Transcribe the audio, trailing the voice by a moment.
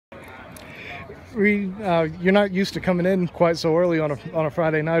You're not used to coming in quite so early on a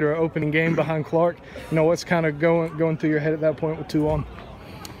Friday night or an opening game behind Clark. You know, what's kind of going through your head at that point with 2 on?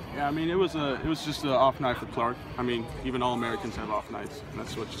 Yeah, I mean, it was just an off night for Clark. I mean, even All-Americans have off nights, and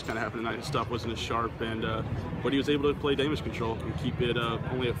that's what just kind of happened tonight. His stuff wasn't as sharp, and but he was able to play damage control and keep it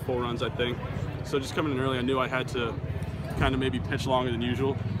only at 4 runs, I think. So just coming in early, I knew I had to kind of maybe pitch longer than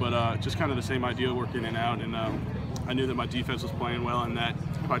usual, but just kind of the same idea, working in and out, and I knew that my defense was playing well, and that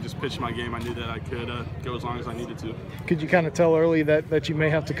if I just pitched my game, I knew that I could go as long as I needed to. Could you kind of tell early that you may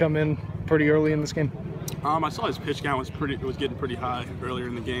have to come in pretty early in this game? I saw his pitch count was getting pretty high earlier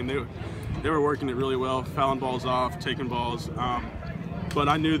in the game. They were working it really well, fouling balls off, taking balls. But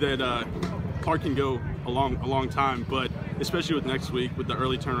I knew that Clark can go a long time. But especially with next week, with the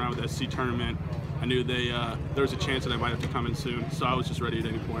early turnaround with the SC tournament, I knew there was a chance that I might have to come in soon. So I was just ready at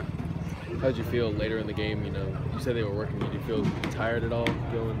any point. How did you feel later in the game? You know, you said they were working. Did you feel tired at all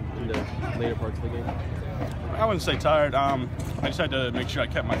going into later parts of the game? I wouldn't say tired. I just had to make sure I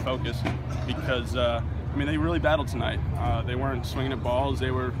kept my focus because. I mean, they really battled tonight. They weren't swinging at balls.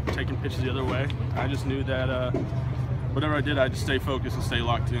 They were taking pitches the other way. I just knew that whatever I did, I'd just stay focused and stay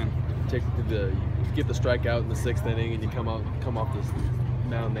locked in. You get the strikeout in the 6th inning, and you come off this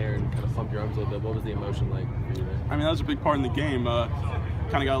mound there and kind of pump your arms a little bit. What was the emotion like for you there? I mean, that was a big part in the game.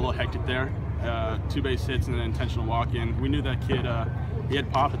 Kind of got a little hectic there. 2 base hits and an intentional walk-in. We knew that kid, he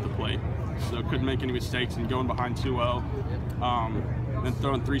had pop at the plate, so couldn't make any mistakes, and going behind 2-0, then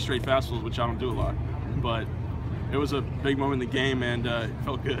throwing 3 straight fastballs, which I don't do a lot. But it was a big moment in the game, and it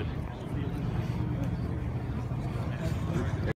felt good.